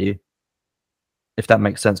has value, if that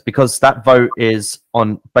makes sense, because that vote is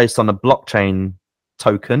based on a blockchain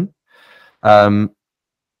token,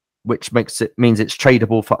 which means it's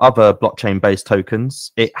tradable for other blockchain-based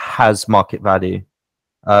tokens. It has market value.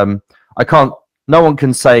 No one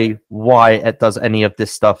can say why it does any of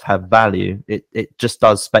this stuff have value. It just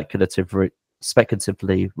does speculatively,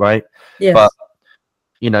 right? Yes. But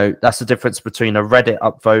that's the difference between a Reddit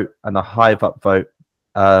upvote and a Hive upvote,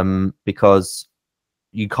 because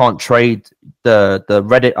you can't trade the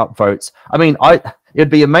Reddit upvotes. I mean, it'd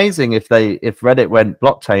be amazing if Reddit went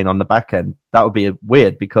blockchain on the back end. That would be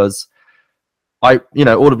weird, because all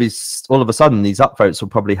of a sudden these upvotes will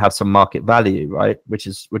probably have some market value, right? Which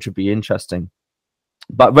would be interesting.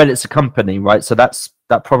 But Reddit's a company, right? So that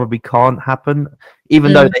probably can't happen,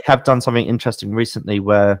 even though they have done something interesting recently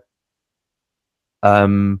where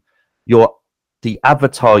the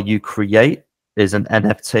avatar you create is an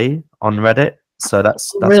NFT on Reddit. So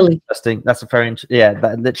that's really interesting. That's a very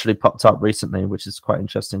that literally popped up recently, which is quite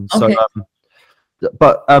interesting. Okay.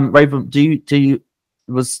 So, Raven,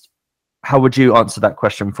 how would you answer that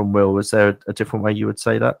question from Will? Was there a different way you would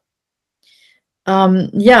say that?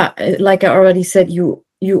 Yeah, like I already said, you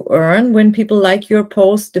earn when people like your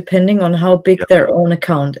post, depending on how big their own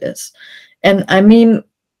account is. And I mean,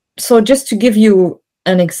 so just to give you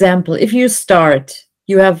an example, if you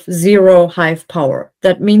have 0 Hive power.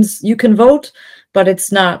 That means you can vote, but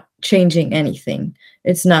it's not changing anything.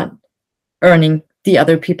 It's not earning the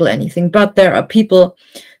other people anything. But there are people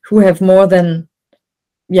who have more than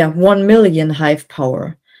 1 million Hive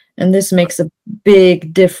power. And this makes a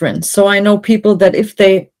big difference. So I know people that if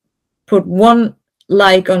they put 1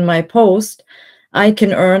 like on my post, I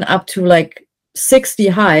can earn up to like 60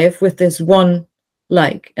 Hive with this 1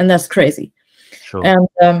 like. And that's crazy. Sure.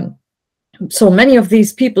 And so many of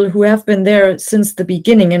these people who have been there since the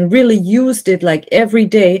beginning and really used it like every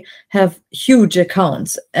day have huge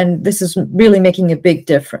accounts. And this is really making a big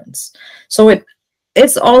difference. So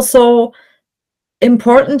it's also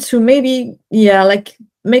important to maybe, like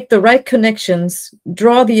make the right connections,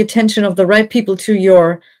 draw the attention of the right people to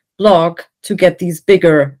your blog to get these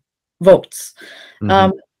bigger votes.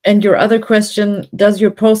 And your other question, does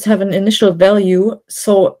your post have an initial value?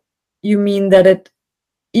 So you mean that it,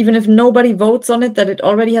 even if nobody votes on it, that it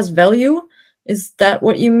already has value? Is that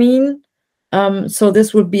what you mean? So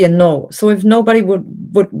this would be a no. So if nobody would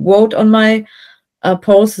vote on my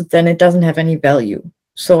post, then it doesn't have any value.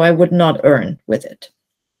 So I would not earn with it.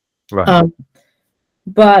 Right.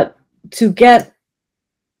 But to get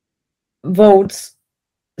votes,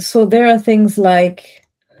 so there are things like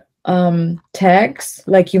tags,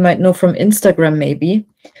 like you might know from Instagram maybe.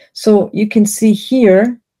 So you can see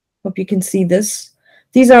here, hope you can see this.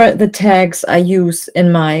 These are the tags I use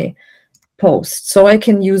in my post. So I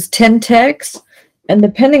can use 10 tags, and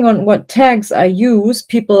depending on what tags I use,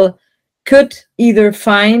 people could either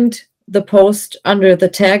find the post under the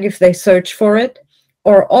tag if they search for it,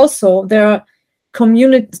 or also there are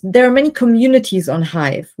many communities on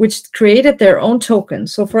Hive which created their own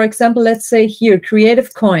tokens. So for example, let's say here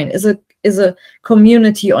Creative Coin is a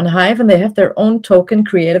community on Hive, and they have their own token,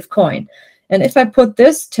 Creative Coin. And if I put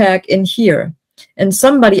this tag in here and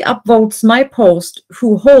somebody upvotes my post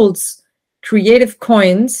who holds Creative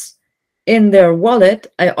Coins in their wallet,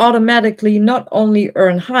 I automatically not only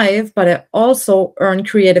earn Hive, but I also earn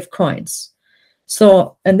Creative Coins.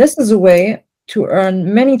 So, and this is a way to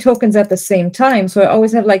earn many tokens at the same time. So I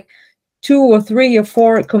always have like 2 or 3 or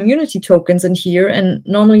 4 community tokens in here. And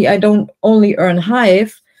normally I don't only earn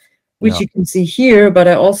Hive, which you can see here, but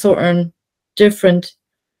I also earn different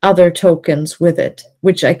other tokens with it,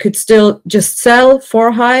 which I could still just sell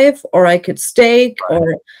for Hive, or I could stake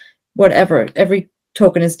or whatever. Every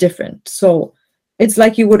token is different. So it's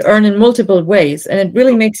like you would earn in multiple ways. And it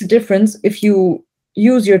really makes a difference if you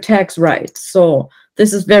use your tags right. So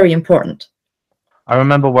this is very important. I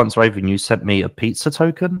remember once, Raven, you sent me a pizza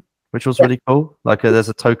token, which was really cool. Like there's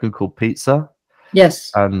a token called pizza.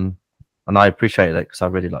 Yes. And I appreciate it because I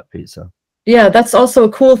really like pizza. Yeah, that's also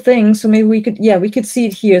a cool thing. So maybe we could see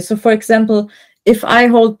it here. So for example, if I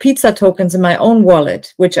hold pizza tokens in my own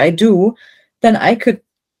wallet, which I do, then I could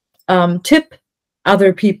tip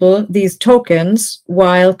other people these tokens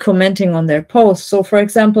while commenting on their posts. So for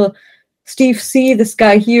example, Steve C, this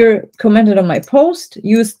guy here, commented on my post,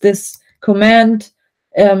 used this command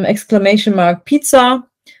 !pizza,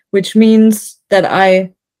 which means that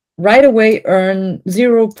I right away earn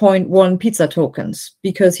 0.1 pizza tokens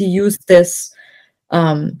because he used this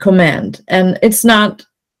command. And it's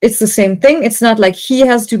the same thing. It's not like he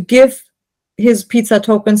has to give his pizza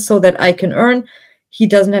tokens so that I can earn. He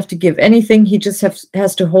doesn't have to give anything. He just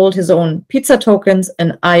has to hold his own pizza tokens,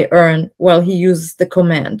 and I earn while he uses the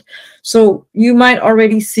command. So you might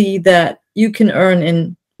already see that you can earn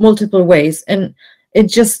in multiple ways, and it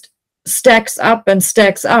just stacks up and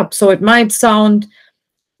stacks up. So it might sound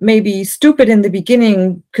maybe stupid in the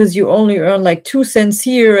beginning because you only earn like 2 cents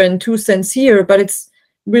here and 2 cents here, but it's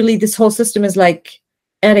really, this whole system is like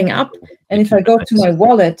adding up. And if I go to my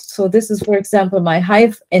wallet, so this is, for example, my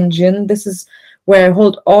Hive engine. This is where I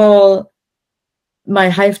hold all my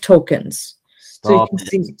Hive tokens. So you can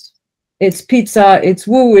see it's pizza, it's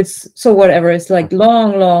woo, it's so whatever. It's like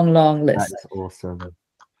long list. That's awesome.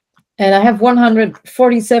 And I have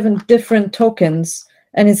 147 different tokens,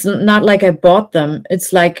 and it's not like I bought them.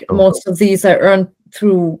 It's like most of these I earned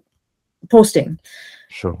through posting.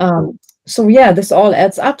 Sure. So yeah, this all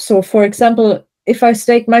adds up. So for example, if I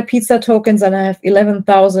stake my pizza tokens and I have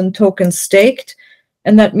 11,000 tokens staked,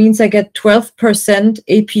 and that means I get 12%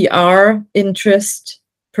 APR interest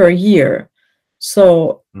per year.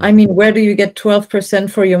 So, I mean, where do you get 12%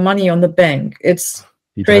 for your money on the bank? It's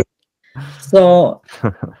crazy. So,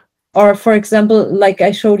 or for example, like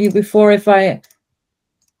I showed you before, if I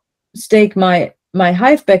stake my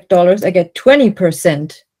Hiveback dollars, I get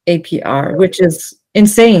 20% APR, which is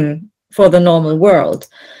insane for the normal world.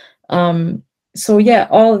 So yeah,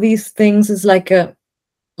 all these things is like a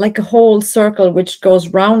whole circle which goes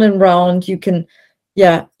round and round. You can,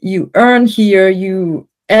 you earn here, you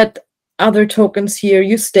add other tokens here,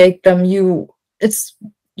 you stake them, it's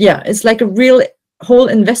like a real whole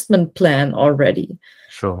investment plan already.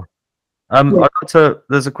 Sure.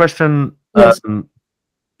 There's a question, yes.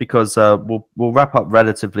 Because we'll wrap up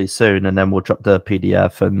relatively soon, and then we'll drop the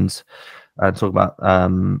PDF and talk about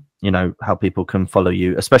how people can follow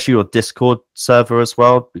you, especially your Discord server as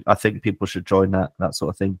well. I think people should join that sort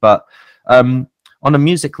of thing. But on a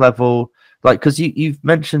music level, like, because you've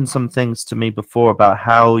mentioned some things to me before about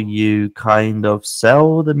how you kind of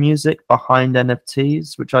sell the music behind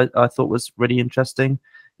NFTs, which I thought was really interesting.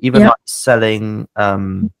 Even like selling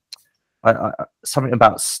something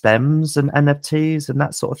about stems and NFTs and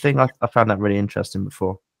that sort of thing. I found that really interesting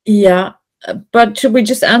before. Yeah, but should we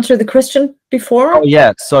just answer the question before? Oh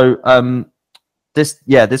yeah. So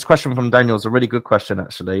this question from Daniel is a really good question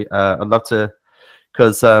actually. I'd love to,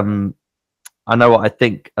 because I know what I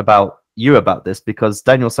think about you about this, because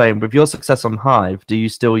Daniel's saying, with your success on Hive, do you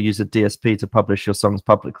still use a DSP to publish your songs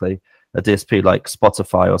publicly? A DSP like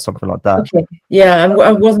Spotify or something like that? Okay. Yeah,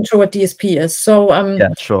 I wasn't sure what DSP is. So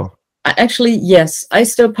yeah, sure. Actually, yes, I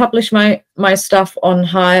still publish my stuff on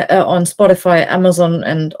on Spotify, Amazon,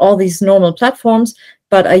 and all these normal platforms,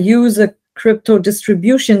 but I use a crypto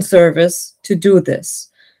distribution service to do this.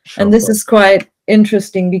 Sure. And this is quite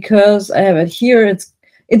interesting because I have it here.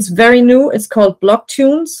 It's very new. It's called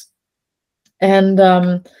Blocktunes. And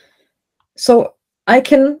so I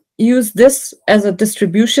can use this as a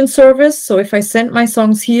distribution service. So if I send my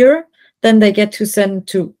songs here, then they are sent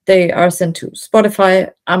to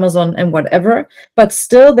Spotify, Amazon, and whatever. But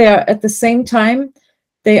still, they are at the same time,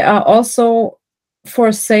 they are also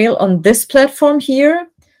for sale on this platform here,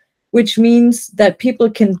 which means that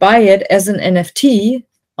people can buy it as an NFT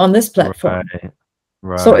on this platform.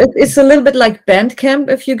 Right. So it's a little bit like Bandcamp,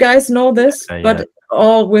 if you guys know this, but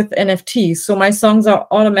all with NFTs. So my songs are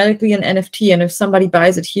automatically an NFT, and if somebody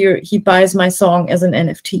buys it here, he buys my song as an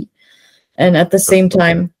NFT. And at the same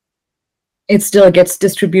time, it still gets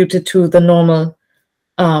distributed to the normal,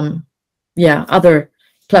 other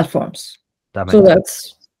platforms. That's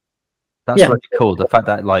really cool. The fact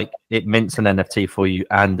that like it mints an NFT for you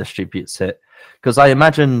and distributes it, because I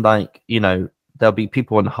imagine there'll be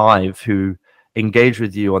people on Hive who engage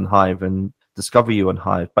with you on Hive and discover you on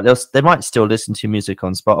Hive, but they might still listen to your music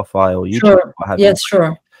on Spotify or YouTube. Sure. Yes,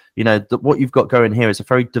 sure. What you've got going here is a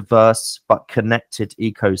very diverse but connected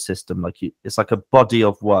ecosystem. It's like a body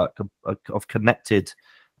of work of connected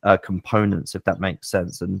components, if that makes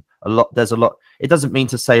sense. And there's a lot. It doesn't mean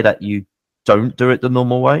to say that you don't do it the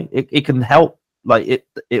normal way. It can help. It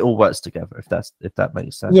all works together, if that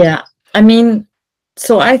makes sense. Yeah, I mean,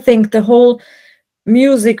 so I think the whole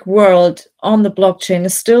music world on the blockchain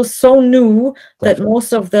is still so new that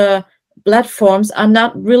most of the platforms are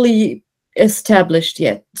not really established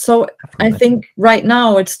yet. So I think right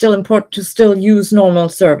now it's still important to still use normal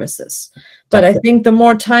services. But I think the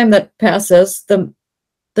more time that passes, the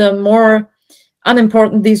more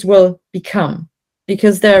unimportant these will become,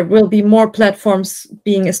 because there will be more platforms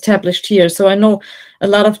being established here. So I know a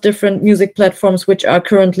lot of different music platforms which are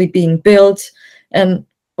currently being built, and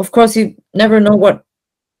of course, you never know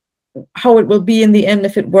how it will be in the end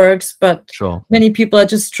if it works, but many people are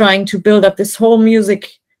just trying to build up this whole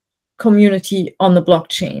music community on the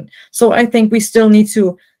blockchain. So I think we still need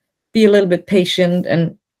to be a little bit patient,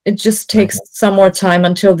 and it just takes some more time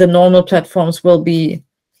until the normal platforms will be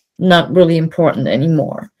not really important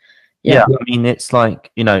anymore. Yeah, I mean, it's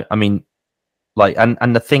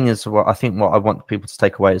and the thing is, what I want people to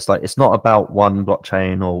take away is it's not about one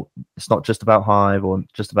blockchain, or it's not just about Hive or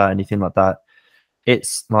just about anything like that.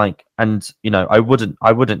 It's I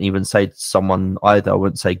wouldn't even say to someone either. I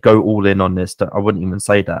wouldn't say go all in on this. I wouldn't even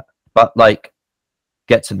say that. But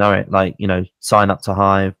get to know it. Sign up to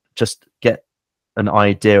Hive. Just get an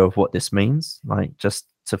idea of what this means. Just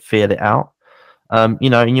to feel it out. And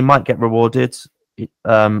you might get rewarded.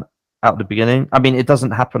 Out the beginning. I mean, it doesn't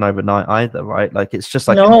happen overnight either, right? It's just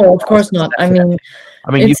no, of course not. I mean,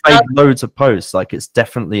 you've made loads of posts. It's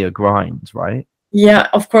definitely a grind, right? Yeah,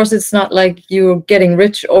 of course, it's not like you're getting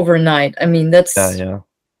rich overnight. I mean,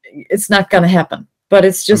 it's not gonna happen. But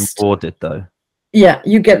it's just rewarded though. Yeah,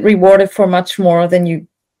 you get rewarded for much more than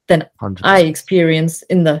I experience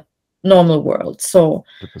in the normal world. So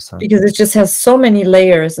 100%. Because it just has so many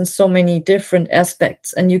layers and so many different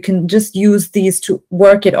aspects, and you can just use these to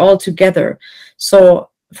work it all together. So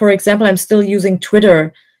for example, I'm still using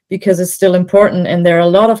Twitter because it's still important, and there are a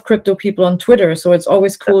lot of crypto people on Twitter, so it's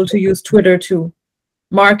always cool to use Twitter to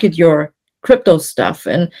market your crypto stuff.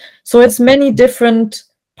 And so it's many different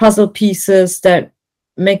puzzle pieces that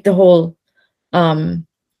make the whole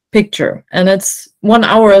picture, and it's 1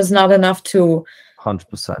 hour is not enough to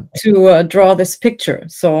 100% to draw this picture.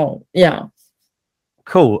 So yeah,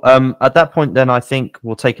 cool. At that point then, I think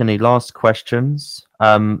we'll take any last questions.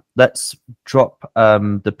 Let's drop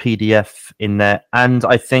the PDF in there, and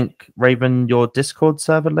I think Raven, your Discord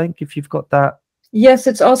server link, if you've got that. Yes,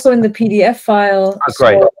 it's also in the PDF file. Oh,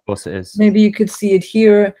 great. So of course it is. Maybe you could see it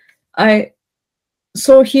here.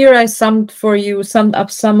 So here I summed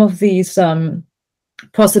up some of these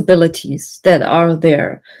possibilities that are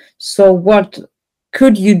there. So what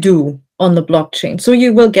could you do on the blockchain? So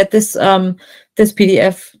you will get this this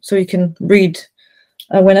PDF, so you can read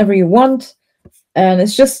whenever you want, and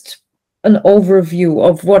it's just an overview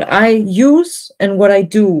of what I use and what I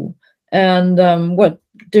do, and what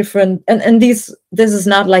different, and this is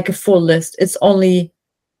not like a full list. It's only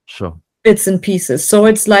Sure. bits and pieces. So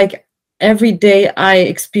it's like every day I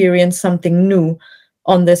experience something new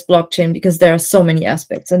on this blockchain because there are so many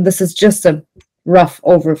aspects. And this is just a rough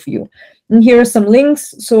overview. And here are some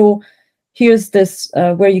links. So here's this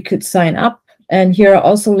where you could sign up. And here are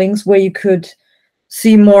also links where you could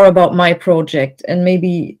see more about my project. And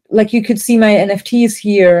maybe like you could see my NFTs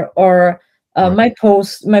here, or my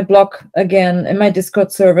post, my blog again, and my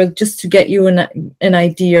Discord server, just to get you an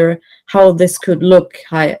idea how this could look,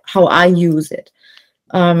 how I use it.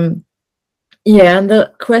 Yeah, and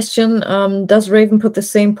the question, does Raven put the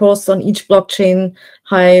same posts on each blockchain,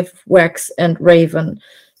 Hive, Wax, and Raven?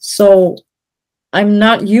 So I'm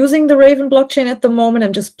not using the Raven blockchain at the moment.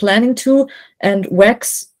 I'm just planning to. And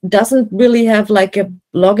Wax doesn't really have like a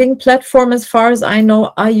blogging platform as far as I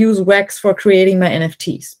know. I use Wax for creating my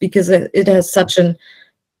NFTs because it has such a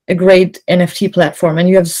great NFT platform, and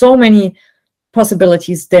you have so many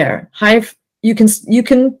possibilities there. Hive, you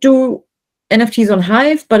can do NFTs on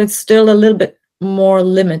Hive, but it's still a little bit more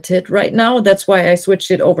limited right now. That's why I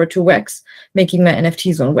switched it over to Wax, making my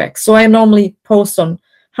NFTs on Wax. So I normally post on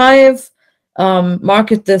Hive,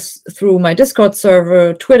 market this through my Discord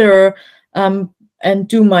server, Twitter, and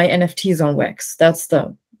do my NFTs on Wax. That's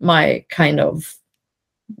my kind of,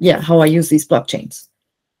 how I use these blockchains.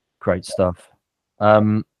 Great stuff.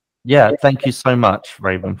 Yeah, thank you so much,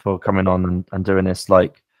 Raven, for coming on and doing this.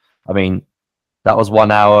 Like, I mean, that was 1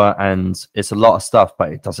 hour, and it's a lot of stuff,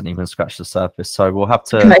 but it doesn't even scratch the surface. So we'll have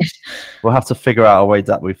to figure out a way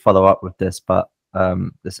that we follow up with this. But I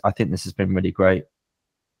think this has been really great.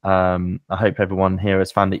 I hope everyone here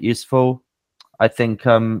has found it useful. I think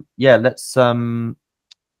let's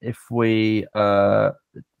if we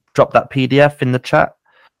drop that PDF in the chat,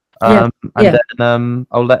 and then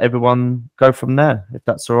I'll let everyone go from there, if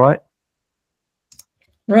that's all right.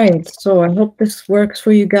 Right. So I hope this works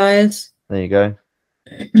for you guys. There you go.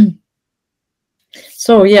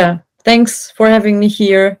 So yeah, thanks for having me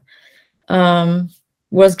here.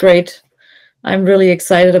 Was great. I'm really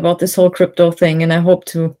excited about this whole crypto thing, and I hope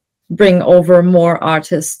to bring over more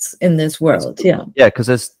artists in this world. Yeah, because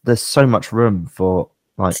there's so much room for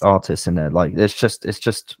like artists in there. Like it's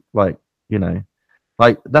just like, you know,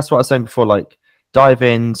 like that's what I was saying before. Like dive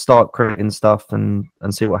in, start creating stuff, and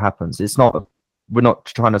see what happens. We're not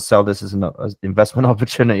trying to sell this as an investment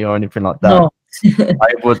opportunity or anything like that. No.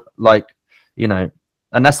 I would like, you know,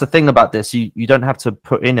 and that's the thing about this. You don't have to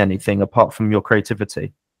put in anything apart from your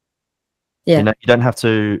creativity. Yeah. You know, you don't have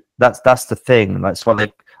to. That's the thing. That's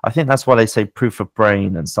why I think that's why they say proof of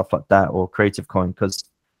brain and stuff like that, or creative coin, because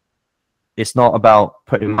it's not about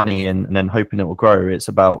putting money in and then hoping it will grow. It's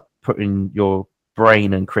about putting your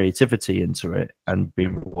brain and creativity into it and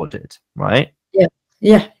being rewarded, right?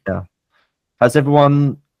 Yeah. Has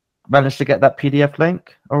everyone managed to get that PDF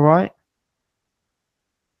link? All right.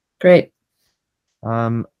 Great.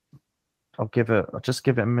 I'll just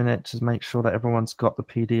give it a minute to make sure that everyone's got the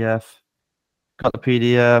PDF. Got the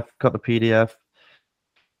PDF.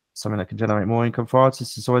 Something that can generate more income for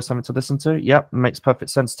artists is always something to listen to. Yep, makes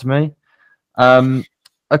perfect sense to me.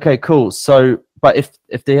 Okay, cool. So, but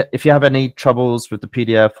if you have any troubles with the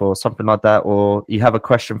PDF or something like that, or you have a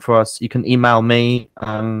question for us, you can email me,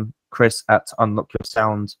 Chris at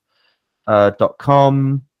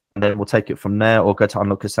unlockyoursound.com, and then we'll take it from there, or go to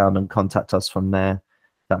Unlock Your Sound and contact us from there,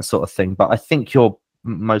 that sort of thing. But I think you're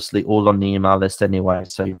mostly all on the email list anyway,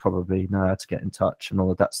 so you probably know how to get in touch and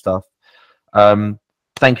all of that stuff.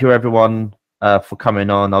 Thank you, everyone, for coming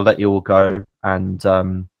on. I'll let you all go, and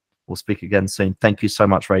we'll speak again soon. Thank you so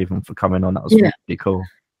much, Raven, for coming on. That was really cool.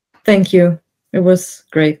 Thank you. It was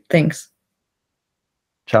great. Thanks.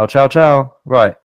 Ciao, ciao, ciao. Right.